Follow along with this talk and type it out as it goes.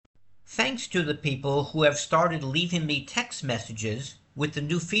Thanks to the people who have started leaving me text messages with the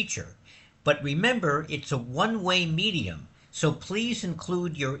new feature. But remember, it's a one-way medium, so please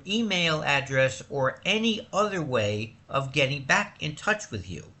include your email address or any other way of getting back in touch with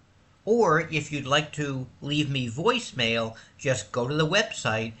you. Or if you'd like to leave me voicemail, just go to the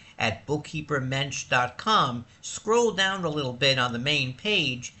website at bookkeepermensch.com, scroll down a little bit on the main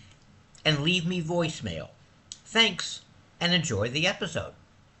page, and leave me voicemail. Thanks, and enjoy the episode.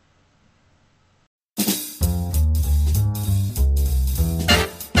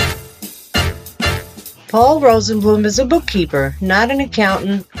 Paul Rosenblum is a bookkeeper, not an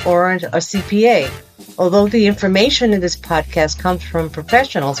accountant or a CPA. Although the information in this podcast comes from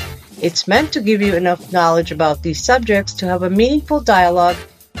professionals, it's meant to give you enough knowledge about these subjects to have a meaningful dialogue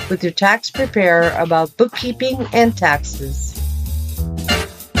with your tax preparer about bookkeeping and taxes.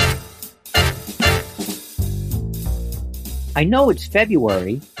 I know it's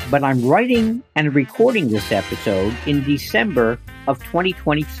February, but I'm writing and recording this episode in December of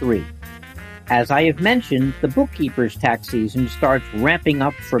 2023. As I have mentioned, the bookkeeper's tax season starts ramping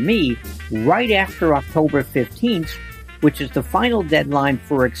up for me right after October 15th, which is the final deadline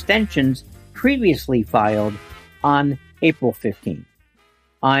for extensions previously filed on April 15th.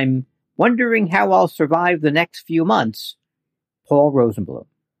 I'm wondering how I'll survive the next few months. Paul Rosenblum.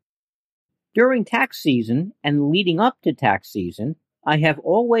 During tax season and leading up to tax season, I have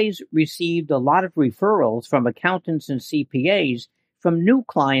always received a lot of referrals from accountants and CPAs from new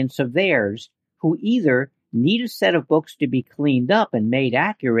clients of theirs who either need a set of books to be cleaned up and made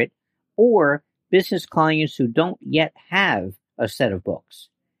accurate, or business clients who don't yet have a set of books.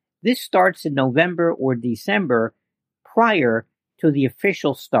 This starts in November or December prior to the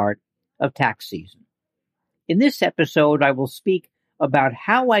official start of tax season. In this episode, I will speak about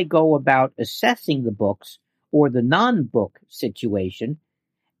how I go about assessing the books or the non-book situation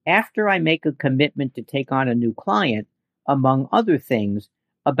after I make a commitment to take on a new client, among other things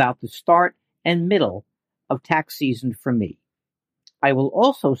about the start and middle of tax season for me. I will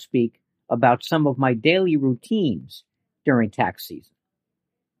also speak about some of my daily routines during tax season.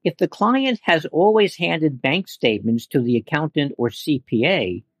 If the client has always handed bank statements to the accountant or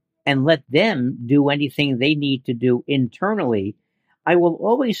CPA and let them do anything they need to do internally, I will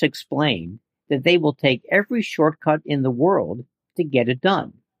always explain that they will take every shortcut in the world to get it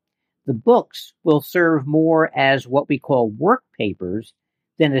done. The books will serve more as what we call work papers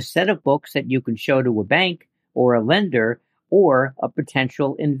than a set of books that you can show to a bank or a lender or a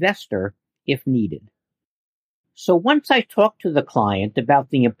potential investor if needed. So once I talk to the client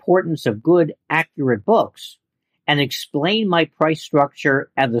about the importance of good, accurate books and explain my price structure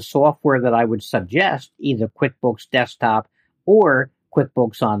and the software that I would suggest, either QuickBooks Desktop or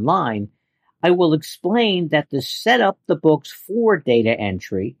QuickBooks Online, I will explain that to set up the books for data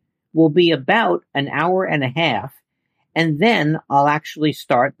entry will be about an hour and a half, and then I'll actually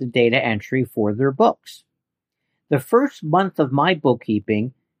start the data entry for their books. The first month of my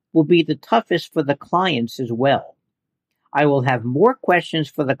bookkeeping will be the toughest for the clients as well. I will have more questions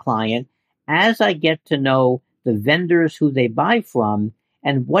for the client as I get to know the vendors who they buy from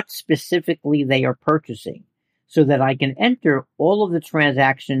and what specifically they are purchasing, so that I can enter all of the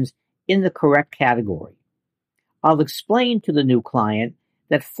transactions in the correct category. I'll explain to the new client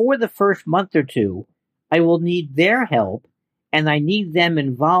that for the first month or two, I will need their help, and I need them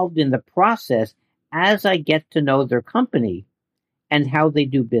involved in the process as I get to know their company and how they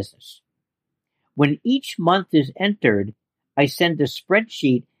do business. When each month is entered, I send a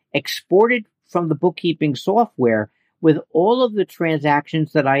spreadsheet exported from the bookkeeping software with all of the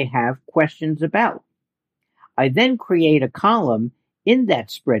transactions that I have questions about. I then create a column in that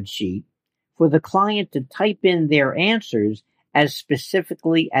spreadsheet for the client to type in their answers as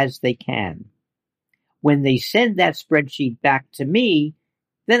specifically as they can. When they send that spreadsheet back to me,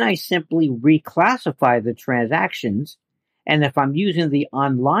 then I simply reclassify the transactions, and if I'm using the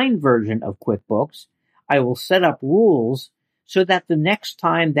online version of QuickBooks, I will set up rules so that the next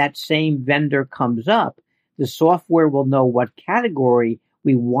time that same vendor comes up, the software will know what category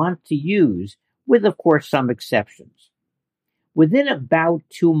we want to use, with, of course, some exceptions. Within about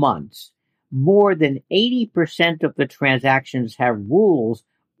 2 months, more than 80% of the transactions have rules,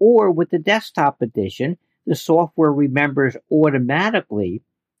 or with the desktop edition, the software remembers automatically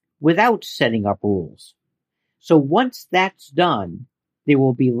without setting up rules. So once that's done, there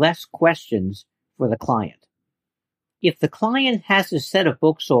will be less questions for the client. If the client has a set of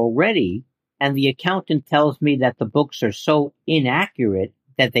books already, and the accountant tells me that the books are so inaccurate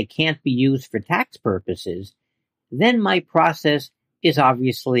that they can't be used for tax purposes, then my process is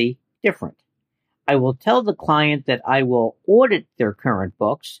obviously different. I will tell the client that I will audit their current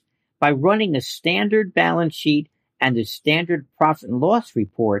books, by running a standard balance sheet and a standard profit and loss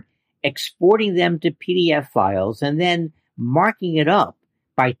report, exporting them to PDF files, and then marking it up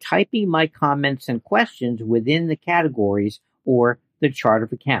by typing my comments and questions within the categories or the chart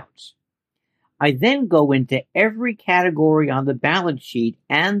of accounts. I then go into every category on the balance sheet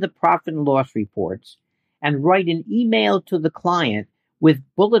and the profit and loss reports and write an email to the client with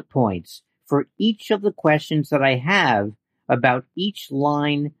bullet points for each of the questions that I have about each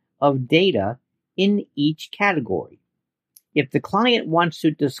line of data in each category. If the client wants to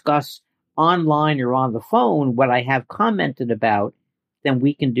discuss online or on the phone what I have commented about, then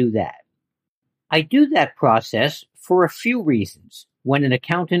we can do that. I do that process for a few reasons when an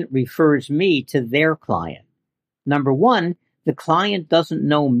accountant refers me to their client. Number one, the client doesn't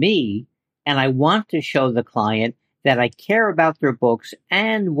know me, and I want to show the client that I care about their books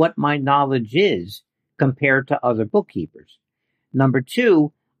and what my knowledge is compared to other bookkeepers. Number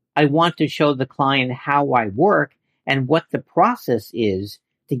two, I want to show the client how I work and what the process is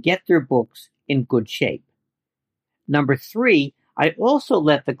to get their books in good shape. Number three, I also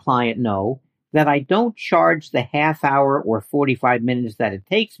let the client know that I don't charge the half hour or 45 minutes that it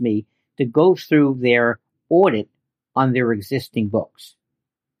takes me to go through their audit on their existing books.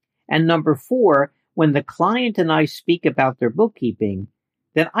 And number four, when the client and I speak about their bookkeeping,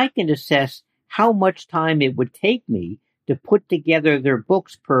 then I can assess how much time it would take me to put together their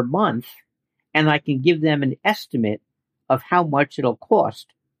books per month, and I can give them an estimate of how much it'll cost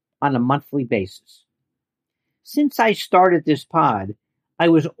on a monthly basis. Since I started this pod, I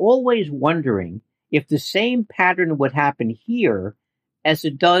was always wondering if the same pattern would happen here as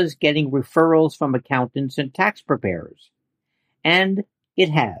it does getting referrals from accountants and tax preparers. And it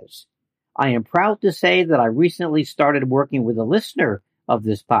has. I am proud to say that I recently started working with a listener of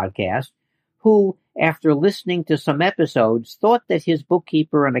this podcast who, after listening to some episodes, thought that his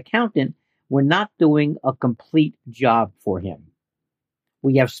bookkeeper and accountant were not doing a complete job for him.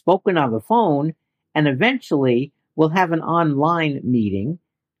 We have spoken on the phone, and eventually we'll have an online meeting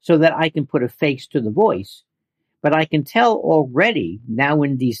so that I can put a face to the voice. But I can tell already, now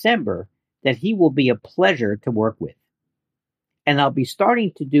in December, that he will be a pleasure to work with. And I'll be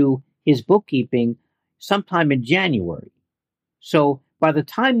starting to do his bookkeeping sometime in January. So by the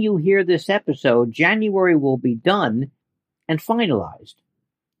time you hear this episode, January will be done and finalized.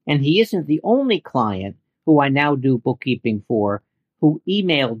 And he isn't the only client who I now do bookkeeping for who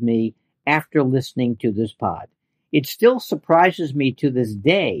emailed me after listening to this pod. It still surprises me to this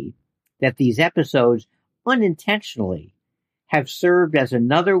day that these episodes unintentionally have served as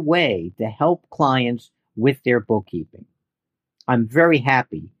another way to help clients with their bookkeeping. I'm very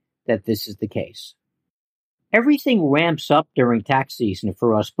happy that this is the case. Everything ramps up during tax season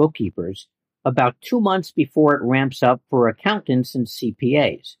for us bookkeepers about 2 months before it ramps up for accountants and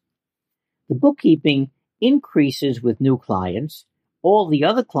CPAs. The bookkeeping increases with new clients. All the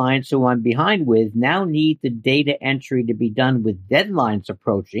other clients who I'm behind with now need the data entry to be done with deadlines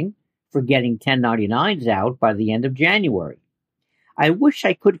approaching for getting 1099s out by the end of January. I wish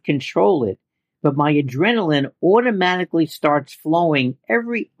I could control it, but my adrenaline automatically starts flowing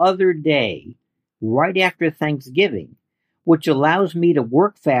every other day right after Thanksgiving, which allows me to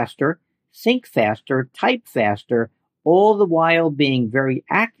work faster, think faster, type faster, all the while being very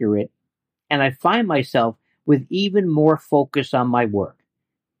accurate, and I find myself with even more focus on my work.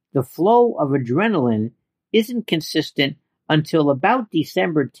 The flow of adrenaline isn't consistent until about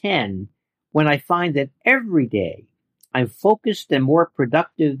December 10, when I find that every day I'm focused and more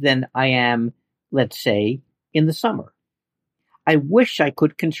productive than I am, let's say, in the summer. I wish I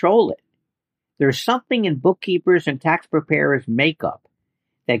could control it. There's something in bookkeepers and tax preparers' makeup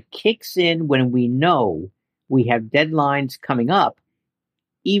that kicks in when we know we have deadlines coming up,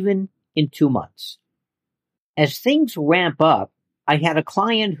 even in 2 months. As things ramp up, I had a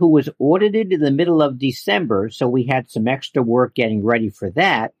client who was audited in the middle of December, so we had some extra work getting ready for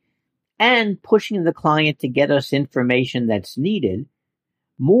that, and pushing the client to get us information that's needed,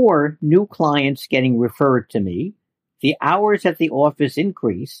 more new clients getting referred to me, the hours at the office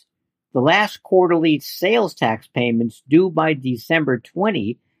increase, the last quarterly sales tax payments due by December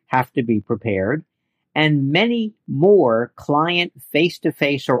 20 have to be prepared, and many more client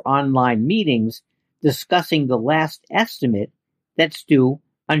face-to-face or online meetings discussing the last estimate that's due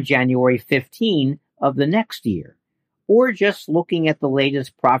on January 15 of the next year, or just looking at the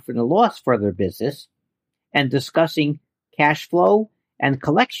latest profit and loss for their business and discussing cash flow and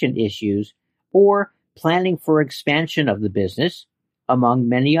collection issues, or planning for expansion of the business, among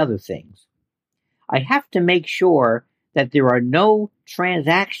many other things. I have to make sure that there are no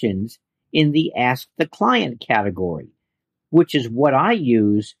transactions in the Ask the Client category, which is what I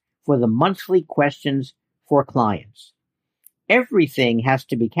use for the monthly questions for clients. Everything has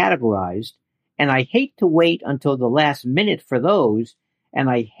to be categorized, and I hate to wait until the last minute for those, and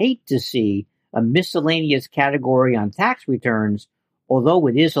I hate to see a miscellaneous category on tax returns, although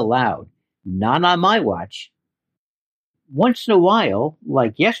it is allowed. Not on my watch. Once in a while,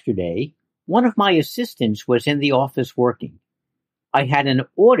 like yesterday, one of my assistants was in the office working. I had an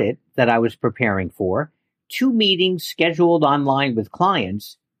audit that I was preparing for, 2 meetings scheduled online with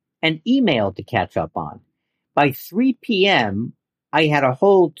clients, and email to catch up on. By 3 p.m., I had a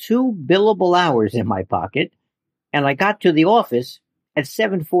whole 2 billable hours in my pocket, and I got to the office at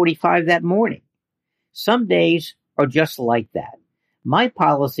 7:45 that morning. Some days are just like that. My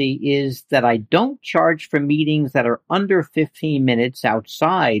policy is that I don't charge for meetings that are under 15 minutes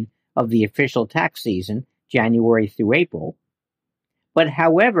outside of the official tax season, January through April. But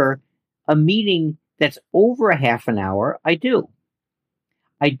however, a meeting that's over a half an hour, I do.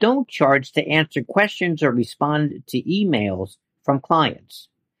 I don't charge to answer questions or respond to emails from clients.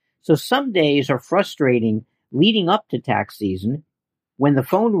 So some days are frustrating leading up to tax season when the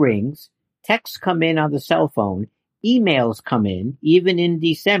phone rings, texts come in on the cell phone, emails come in, even in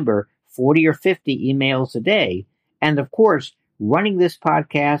December, 40 or 50 emails a day, and of course, running this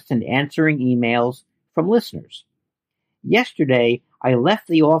podcast and answering emails from listeners. Yesterday, I left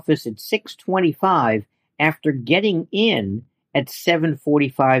the office at 6:25 after getting in at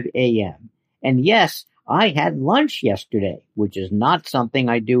 7:45 a.m. And yes, I had lunch yesterday, which is not something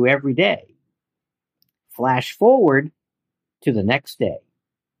I do every day. Flash forward to the next day.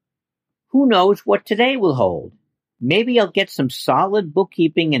 Who knows what today will hold? Maybe I'll get some solid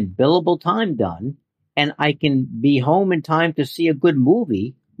bookkeeping and billable time done, and I can be home in time to see a good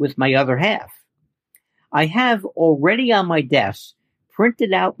movie with my other half. I have already on my desk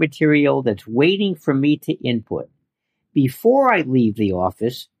printed out material that's waiting for me to input. Before I leave the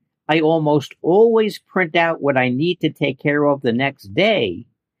office, I almost always print out what I need to take care of the next day,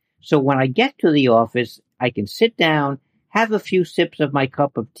 so when I get to the office, I can sit down, have a few sips of my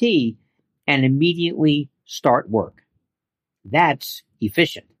cup of tea, and immediately start work. That's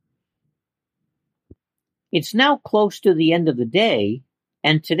efficient. It's now close to the end of the day,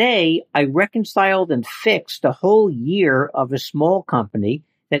 and today I reconciled and fixed a whole year of a small company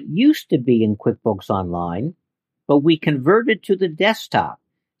that used to be in QuickBooks Online, but we converted to the desktop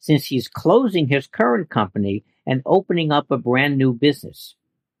since he's closing his current company and opening up a brand new business.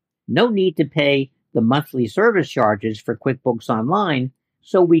 No need to pay the monthly service charges for QuickBooks Online,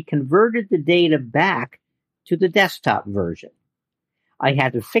 so we converted the data back to the desktop version. I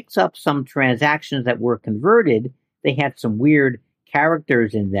had to fix up some transactions that were converted. They had some weird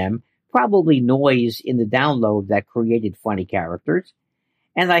characters in them, probably noise in the download that created funny characters.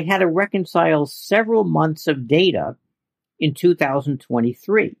 And I had to reconcile several months of data in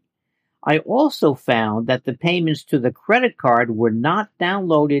 2023. I also found that the payments to the credit card were not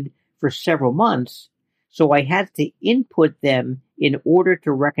downloaded for several months, so I had to input them in order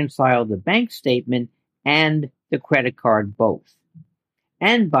to reconcile the bank statement and the credit card both.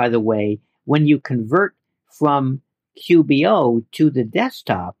 And by the way, when you convert from QBO to the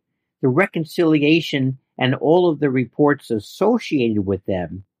desktop, the reconciliation and all of the reports associated with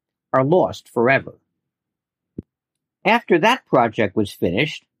them are lost forever. After that project was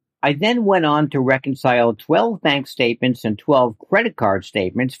finished, I then went on to reconcile 12 bank statements and 12 credit card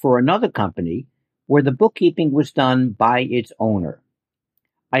statements for another company where the bookkeeping was done by its owner.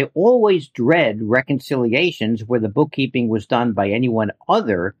 I always dread reconciliations where the bookkeeping was done by anyone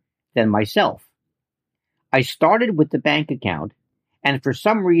other than myself. I started with the bank account, and for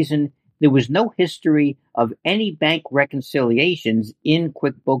some reason, there was no history of any bank reconciliations in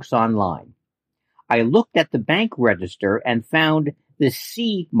QuickBooks Online. I looked at the bank register and found the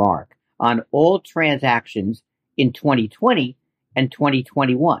C mark on all transactions in 2020 and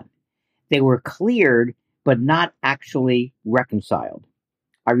 2021. They were cleared, but not actually reconciled.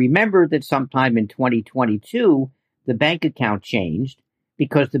 I remember that sometime in 2022, the bank account changed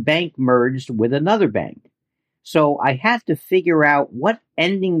because the bank merged with another bank. So I had to figure out what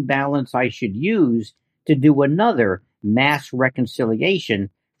ending balance I should use to do another mass reconciliation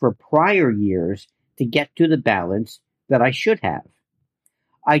for prior years to get to the balance that I should have.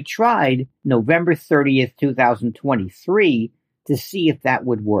 I tried November 30th, 2023 to see if that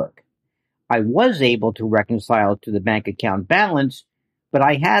would work. I was able to reconcile to the bank account balance, but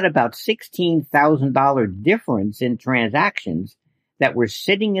I had about $16,000 difference in transactions that were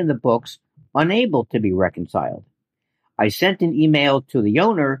sitting in the books unable to be reconciled. I sent an email to the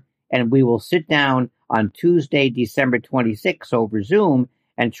owner, and we will sit down on Tuesday, December 26th over Zoom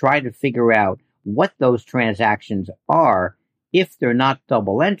and try to figure out what those transactions are if they're not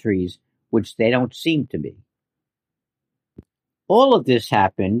double entries, which they don't seem to be. All of this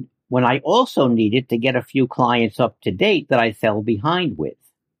happened when I also needed to get a few clients up to date that I fell behind with.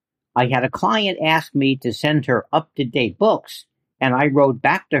 I had a client ask me to send her up-to-date books, and I wrote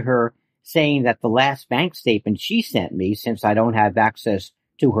back to her saying that the last bank statement she sent me, since I don't have access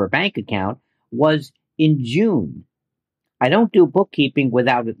to her bank account, was in June. I don't do bookkeeping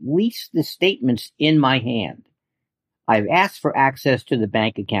without at least the statements in my hand. I've asked for access to the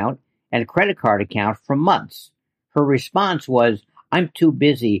bank account and credit card account for months. Her response was, "I'm too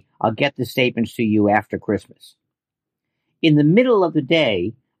busy. I'll get the statements to you after Christmas." In the middle of the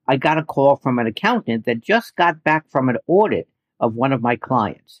day, I got a call from an accountant that just got back from an audit of one of my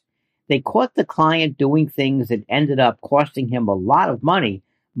clients. They caught the client doing things that ended up costing him a lot of money,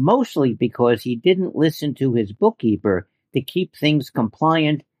 mostly because he didn't listen to his bookkeeper to keep things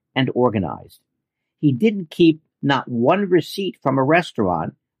compliant and organized. He didn't keep not one receipt from a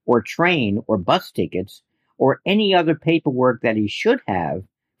restaurant or train or bus tickets or any other paperwork that he should have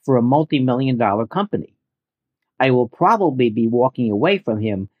for a multi-million-dollar company. I will probably be walking away from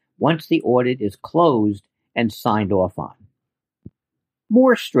him once the audit is closed and signed off on.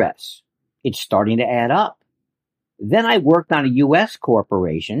 More stress. It's starting to add up. Then I worked on a U.S.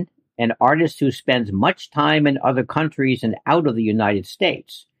 corporation, an artist who spends much time in other countries and out of the United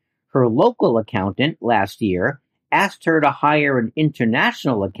States. Her local accountant last year asked her to hire an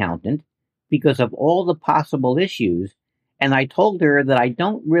international accountant because of all the possible issues, and I told her that I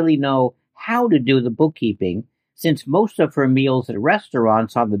don't really know how to do the bookkeeping since most of her meals at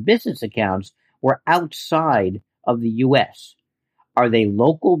restaurants on the business accounts were outside of the U.S. Are they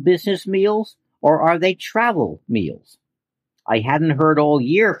local business meals or are they travel meals? I hadn't heard all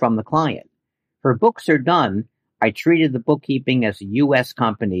year from the client. Her books are done. I treated the bookkeeping as a U.S.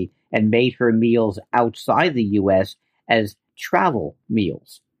 company and made her meals outside the U.S. as travel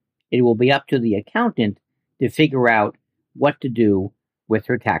meals. It will be up to the accountant to figure out what to do with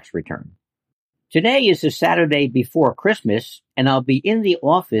her tax return. Today is the Saturday before Christmas, and I'll be in the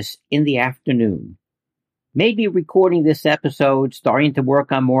office in the afternoon. Maybe recording this episode, starting to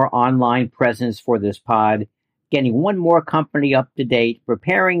work on more online presence for this pod, getting one more company up to date,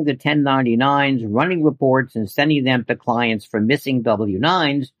 preparing the 1099s, running reports and sending them to clients for missing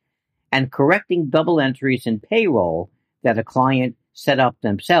W-9s, and correcting double entries in payroll that a client set up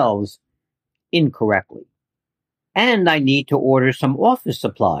themselves incorrectly. And I need to order some office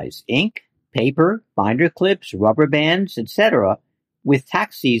supplies, ink, paper, binder clips, rubber bands, etc., with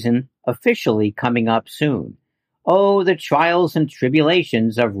tax season officially coming up soon. Oh, the trials and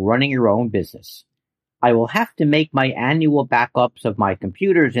tribulations of running your own business. I will have to make my annual backups of my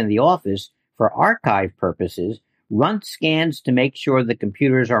computers in the office for archive purposes, run scans to make sure the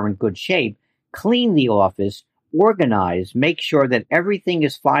computers are in good shape, clean the office, organize, make sure that everything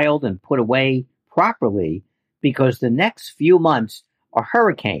is filed and put away properly, because the next few months a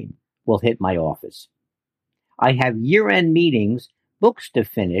hurricane will hit my office. I have year-end meetings, books to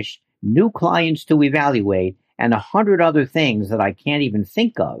finish, new clients to evaluate, and 100 other things that I can't even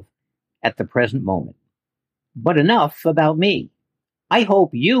think of at the present moment. But enough about me. I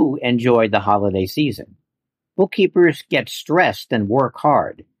hope you enjoyed the holiday season. Bookkeepers get stressed and work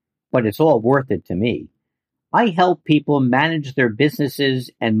hard, but it's all worth it to me. I help people manage their businesses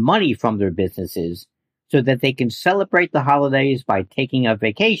and money from their businesses so that they can celebrate the holidays by taking a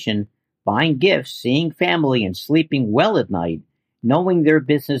vacation, buying gifts, seeing family, and sleeping well at night, knowing their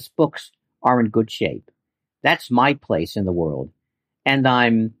business books are in good shape. That's my place in the world, and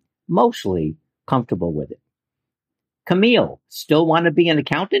I'm mostly comfortable with it. Camille, still want to be an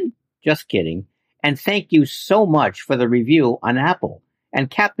accountant? Just kidding. And thank you so much for the review on Apple, and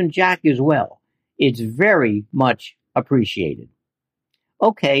Captain Jack as well. It's very much appreciated.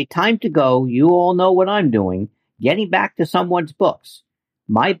 Okay, time to go. You all know what I'm doing. Getting back to someone's books.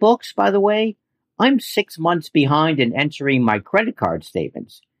 My books, by the way, I'm 6 months behind in entering my credit card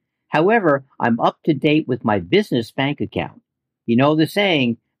statements. However, I'm up to date with my business bank account. You know the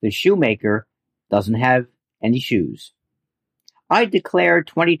saying, the shoemaker doesn't have any shoes. I declare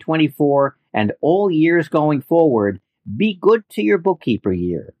 2024 and all years going forward, be good to your bookkeeper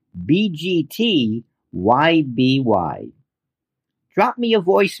year. BGTYBY. Drop me a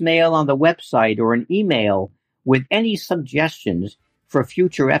voicemail on the website or an email with any suggestions for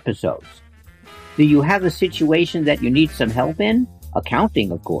future episodes. Do you have a situation that you need some help in?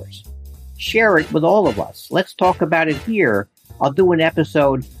 Accounting, of course. Share it with all of us. Let's talk about it here. I'll do an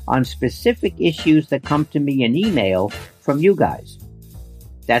episode on specific issues that come to me in email from you guys.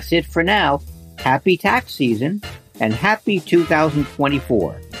 That's it for now. Happy tax season and happy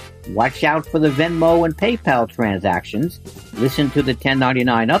 2024. Watch out for the Venmo and PayPal transactions. Listen to the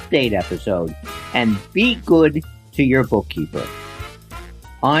 1099 update episode. And be good to your bookkeeper.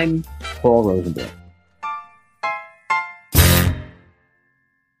 I'm Paul Rosenbloom.